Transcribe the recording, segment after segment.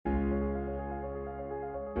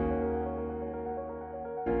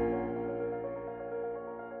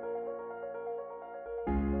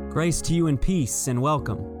Grace to you and peace and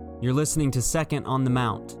welcome. You're listening to Second on the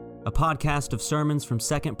Mount, a podcast of sermons from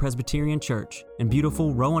Second Presbyterian Church in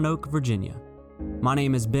beautiful Roanoke, Virginia. My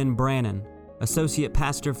name is Ben Brannon, Associate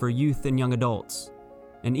Pastor for Youth and Young Adults.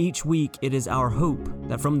 And each week it is our hope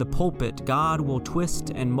that from the pulpit God will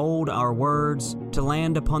twist and mold our words to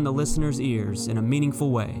land upon the listener's ears in a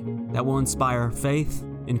meaningful way that will inspire faith,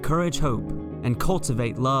 encourage hope, and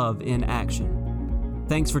cultivate love in action.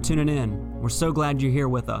 Thanks for tuning in. We're so glad you're here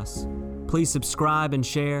with us. Please subscribe and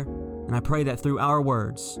share, and I pray that through our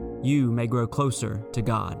words, you may grow closer to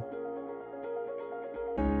God.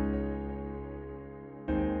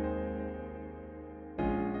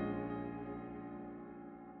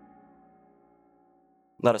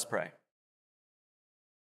 Let us pray.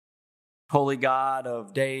 Holy God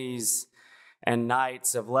of days and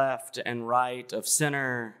nights, of left and right, of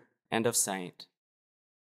sinner and of saint,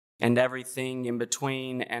 and everything in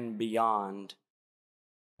between and beyond,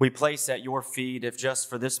 we place at your feet, if just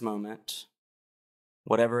for this moment,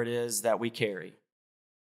 whatever it is that we carry,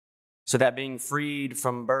 so that being freed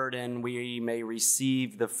from burden, we may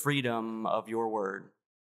receive the freedom of your word.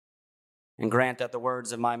 And grant that the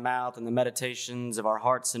words of my mouth and the meditations of our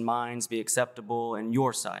hearts and minds be acceptable in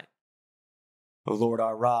your sight, O Lord,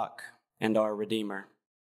 our rock and our Redeemer.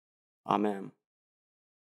 Amen.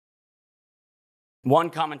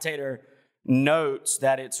 One commentator notes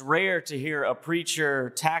that it's rare to hear a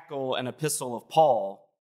preacher tackle an epistle of Paul.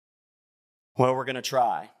 Well, we're going to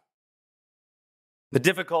try. The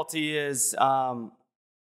difficulty is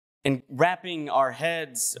in wrapping our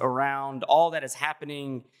heads around all that is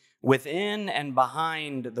happening within and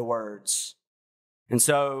behind the words. And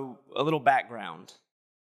so, a little background.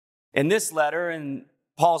 In this letter, in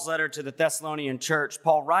Paul's letter to the Thessalonian church,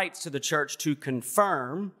 Paul writes to the church to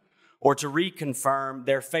confirm or to reconfirm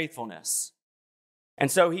their faithfulness. And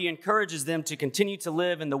so he encourages them to continue to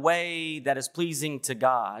live in the way that is pleasing to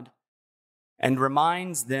God and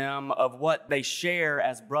reminds them of what they share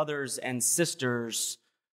as brothers and sisters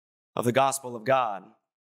of the gospel of God.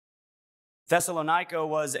 Thessalonica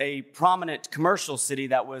was a prominent commercial city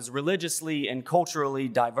that was religiously and culturally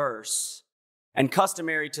diverse. And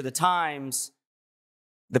customary to the times,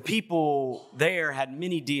 the people there had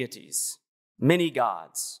many deities, many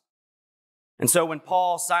gods. And so when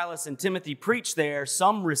Paul, Silas, and Timothy preached there,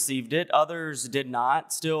 some received it, others did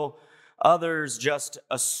not. Still, others just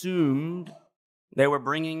assumed they were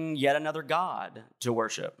bringing yet another god to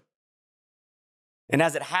worship. And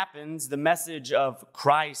as it happens, the message of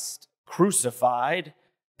Christ crucified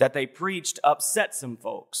that they preached upset some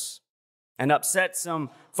folks, and upset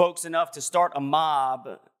some folks enough to start a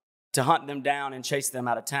mob to hunt them down and chase them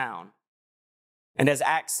out of town. And as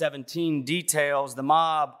Acts 17 details, the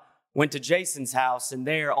mob went to Jason's house and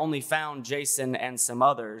there only found Jason and some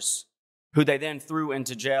others, who they then threw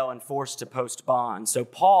into jail and forced to post bond. So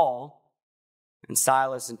Paul and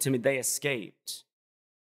Silas and Timothy, they escaped.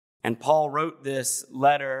 And Paul wrote this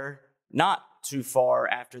letter not too far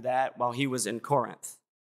after that while he was in Corinth.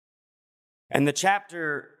 And the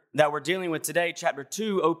chapter that we're dealing with today, chapter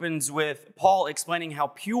 2, opens with Paul explaining how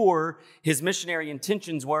pure his missionary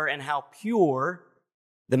intentions were and how pure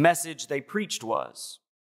the message they preached was.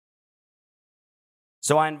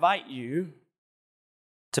 So I invite you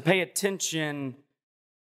to pay attention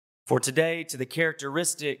for today to the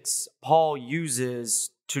characteristics Paul uses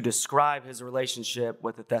to describe his relationship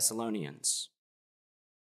with the Thessalonians.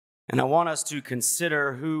 And I want us to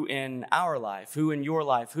consider who in our life, who in your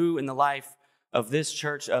life, who in the life of this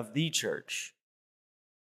church, of the church,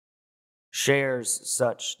 shares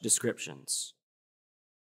such descriptions.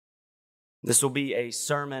 This will be a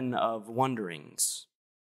sermon of wonderings.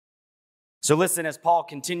 So listen as Paul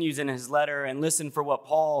continues in his letter, and listen for what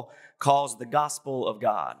Paul calls the gospel of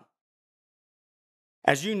God.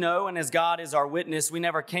 As you know, and as God is our witness, we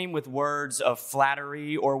never came with words of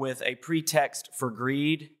flattery or with a pretext for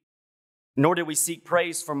greed, nor did we seek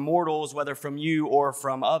praise from mortals, whether from you or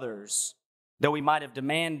from others, though we might have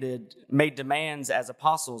made demands as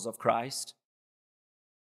apostles of Christ.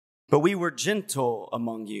 But we were gentle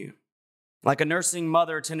among you, like a nursing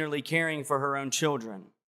mother tenderly caring for her own children.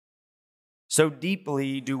 So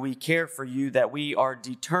deeply do we care for you that we are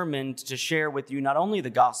determined to share with you not only the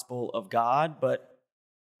gospel of God, but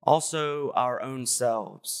also our own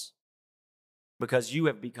selves, because you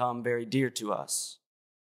have become very dear to us.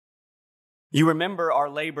 You remember our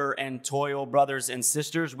labor and toil, brothers and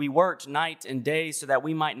sisters. We worked night and day so that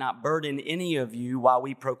we might not burden any of you while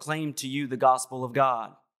we proclaim to you the gospel of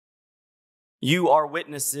God. You are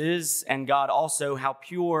witnesses, and God also, how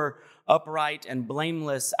pure, upright, and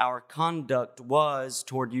blameless our conduct was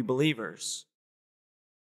toward you believers.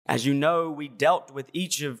 As you know, we dealt with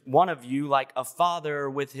each of one of you like a father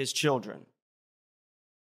with his children,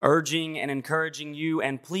 urging and encouraging you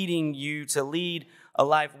and pleading you to lead a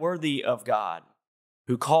life worthy of God,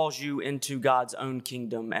 who calls you into God's own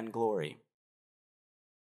kingdom and glory.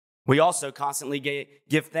 We also constantly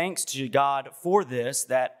give thanks to God for this,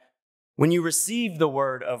 that when you received the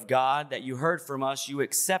word of God that you heard from us, you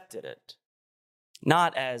accepted it,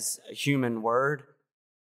 not as a human word,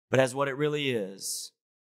 but as what it really is,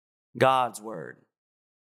 God's word,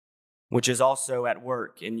 which is also at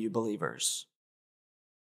work in you believers.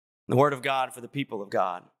 The word of God for the people of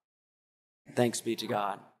God. Thanks be to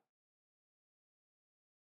God.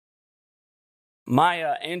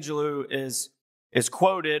 Maya Angelou is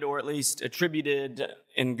quoted, or at least attributed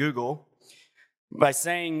in Google, by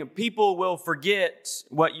saying, people will forget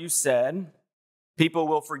what you said, people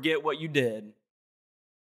will forget what you did,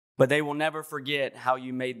 but they will never forget how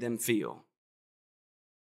you made them feel.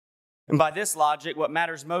 And by this logic, what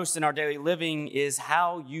matters most in our daily living is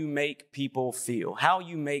how you make people feel, how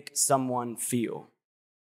you make someone feel.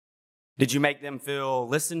 Did you make them feel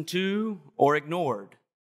listened to or ignored,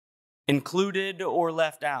 included or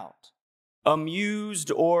left out,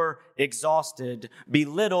 amused or exhausted,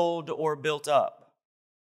 belittled or built up?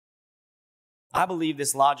 I believe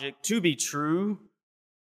this logic to be true.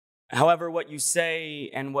 However, what you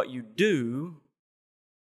say and what you do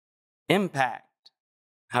impact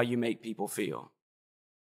how you make people feel.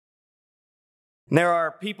 There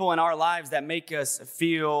are people in our lives that make us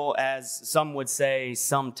feel, as some would say,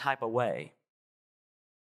 some type of way.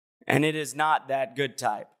 And it is not that good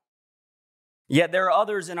type. Yet there are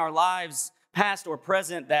others in our lives, past or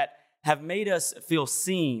present, that have made us feel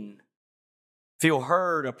seen, feel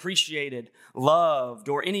heard, appreciated, loved,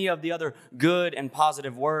 or any of the other good and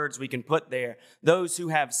positive words we can put there. Those who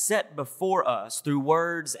have set before us through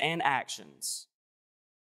words and actions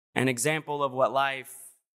an example of what life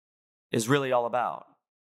is really all about.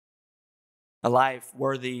 A life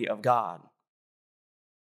worthy of God.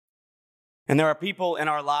 And there are people in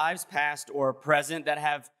our lives, past or present, that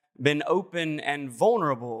have been open and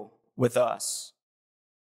vulnerable with us,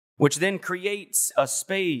 which then creates a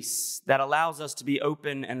space that allows us to be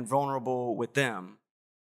open and vulnerable with them.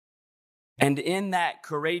 And in that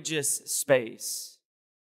courageous space,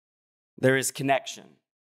 there is connection.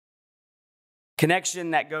 Connection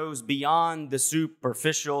that goes beyond the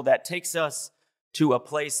superficial, that takes us to a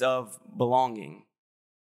place of belonging.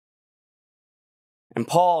 And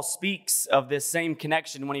Paul speaks of this same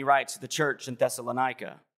connection when he writes to the church in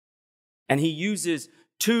Thessalonica. And he uses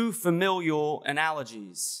two familial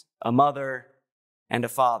analogies, a mother and a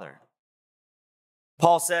father.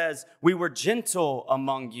 Paul says, we were gentle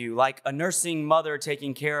among you, like a nursing mother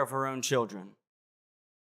taking care of her own children.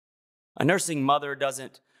 A nursing mother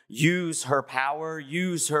doesn't use her power,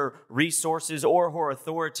 use her resources or her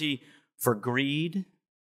authority for greed,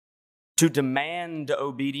 to demand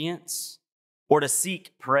obedience, or to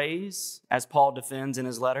seek praise, as Paul defends in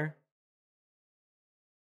his letter.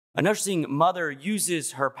 A nursing mother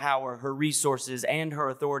uses her power, her resources, and her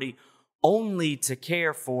authority only to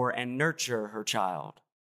care for and nurture her child.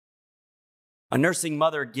 A nursing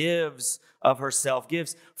mother gives of herself,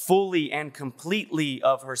 gives fully and completely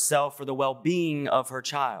of herself for the well-being of her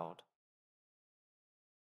child.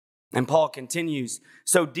 And Paul continues,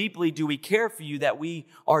 so deeply do we care for you that we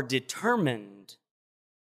are determined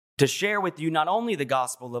to share with you not only the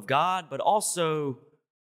gospel of God, but also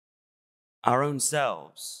our own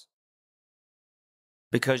selves,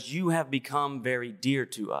 because you have become very dear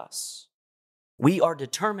to us. We are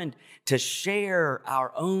determined to share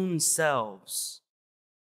our own selves.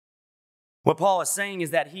 What Paul is saying is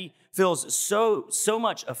that he feels so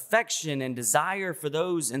much affection and desire for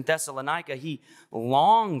those in Thessalonica. He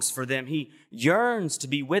longs for them. He yearns to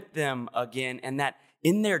be with them again, and that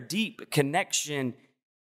in their deep connection,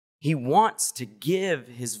 he wants to give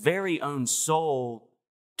his very own soul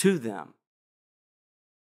to them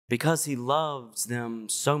because he loves them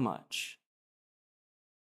so much.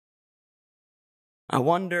 I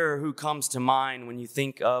wonder who comes to mind when you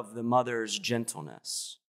think of the mother's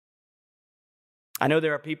gentleness. I know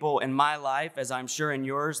there are people in my life, as I'm sure in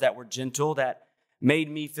yours, that were gentle, that made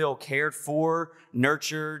me feel cared for,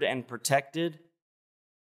 nurtured, and protected.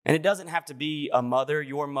 And it doesn't have to be a mother,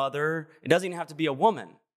 your mother. It doesn't even have to be a woman.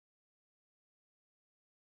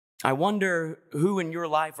 I wonder who in your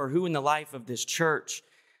life or who in the life of this church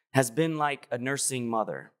has been like a nursing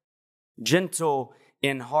mother, gentle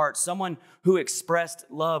in heart, someone who expressed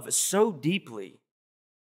love so deeply,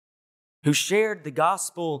 who shared the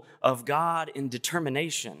gospel of God in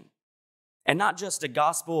determination, And not just a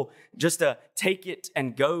gospel, just a take it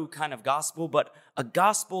and go kind of gospel, but a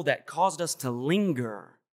gospel that caused us to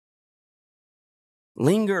linger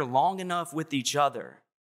long enough with each other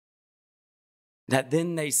that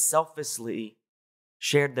then they selflessly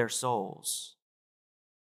shared their souls.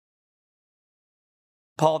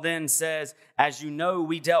 Paul then says, as you know,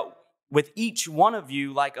 we dealt with each one of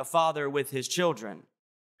you like a father with his children,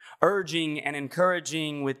 urging and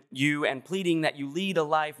encouraging with you and pleading that you lead a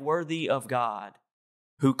life worthy of God,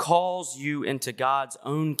 who calls you into God's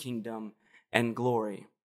own kingdom and glory.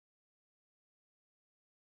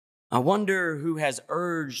 I wonder who has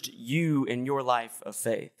urged you in your life of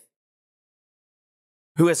faith,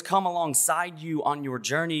 who has come alongside you on your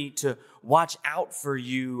journey to watch out for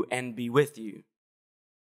you and be with you.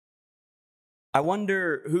 I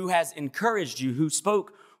wonder who has encouraged you, who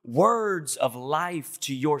spoke words of life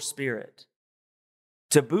to your spirit,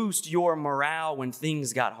 to boost your morale when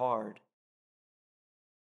things got hard.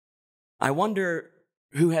 I wonder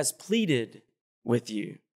who has pleaded with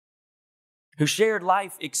you, who shared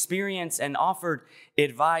life experience and offered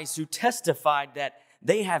advice, who testified that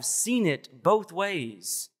they have seen it both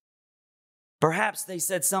ways. Perhaps they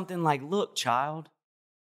said something like, look, child,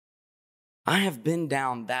 I have been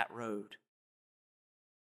down that road,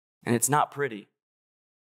 and it's not pretty.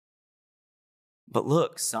 But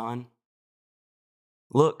look, son,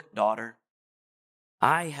 look, daughter,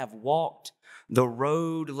 I have walked the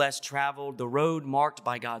road less traveled, the road marked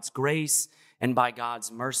by God's grace and by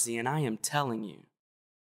God's mercy, and I am telling you,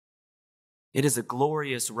 it is a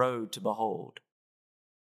glorious road to behold.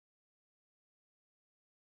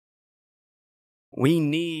 We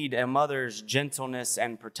need a mother's gentleness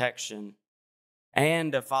and protection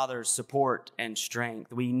and a father's support and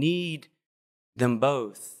strength. We need them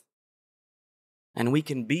both, and we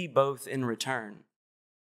can be both in return.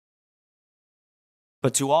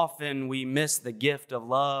 But too often we miss the gift of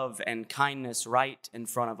love and kindness right in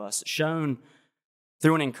front of us, shown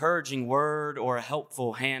through an encouraging word or a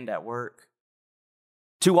helpful hand at work.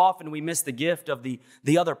 Too often we miss the gift of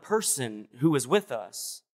the other person who is with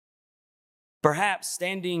us, perhaps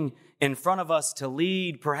standing in front of us to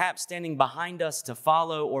lead, perhaps standing behind us to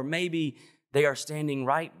follow, or maybe they are standing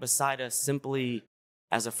right beside us simply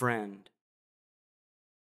as a friend.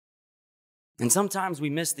 And sometimes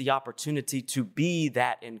we miss the opportunity to be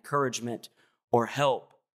that encouragement or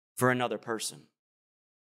help for another person.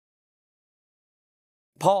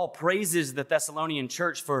 Paul praises the Thessalonian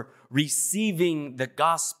church for receiving the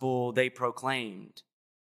gospel they proclaimed.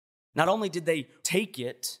 Not only did they take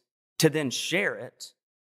it to then share it,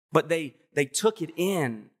 but they took it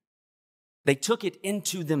in. They took it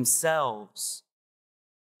into themselves.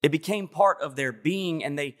 It became part of their being,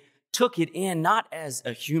 and they took it in not as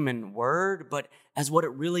a human word, but as what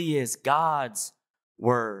it really is, God's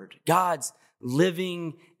word, God's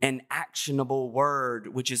living and actionable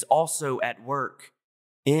word, which is also at work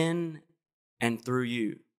in and through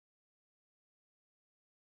you.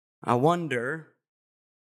 I wonder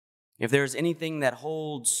if there's anything that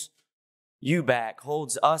holds you back,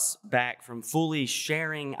 holds us back from fully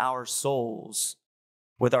sharing our souls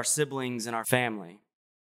with our siblings and our family.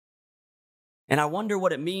 And I wonder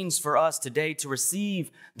what it means for us today to receive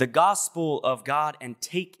the gospel of God and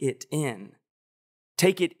take it in.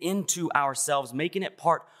 Take it into ourselves, making it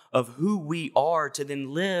part of who we are to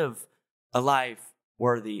then live a life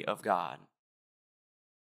worthy of God.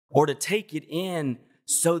 Or to take it in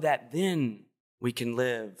so that then we can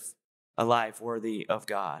live a life worthy of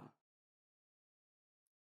God.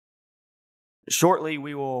 Shortly,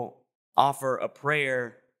 we will offer a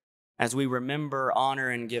prayer as we remember, honor,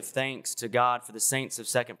 and give thanks to God for the saints of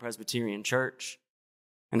Second Presbyterian Church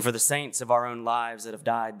and for the saints of our own lives that have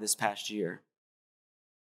died this past year.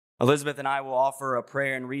 Elizabeth and I will offer a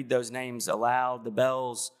prayer and read those names aloud. The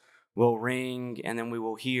bells will ring, and then we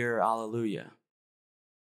will hear Alleluia.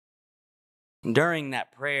 During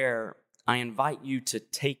that prayer, I invite you to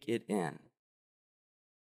take it in.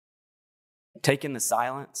 Take in the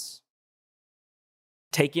silence.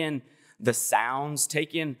 Take in the sounds,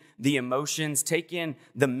 take in the emotions, take in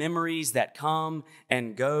the memories that come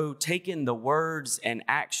and go, take in the words and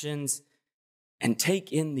actions, and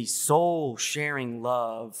take in the soul-sharing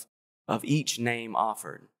love of each name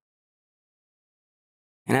offered.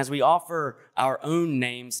 And as we offer our own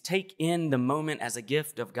names, take in the moment as a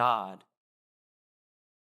gift of God.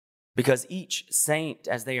 Because each saint,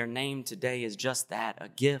 as they are named today, is just that, a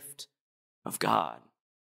gift of God,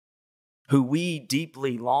 who we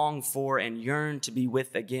deeply long for and yearn to be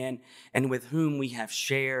with again, and with whom we have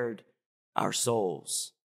shared our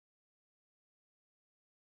souls.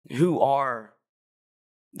 Who are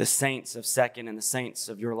the saints of Second and the saints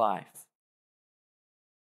of your life?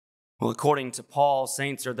 Well, according to Paul,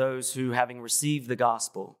 saints are those who, having received the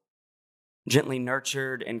gospel, gently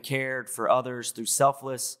nurtured and cared for others through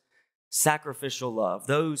selfless, sacrificial love.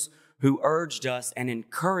 Those who urged us and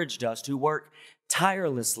encouraged us to work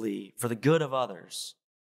tirelessly for the good of others,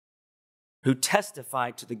 who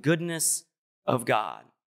testified to the goodness of God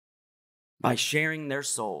by sharing their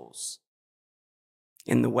souls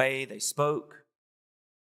in the way they spoke,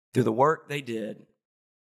 through the work they did,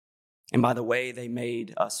 and by the way they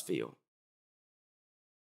made us feel.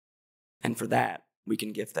 And for that, we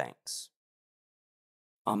can give thanks.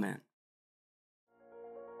 Amen.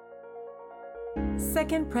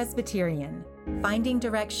 Second Presbyterian, finding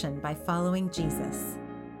direction by following Jesus.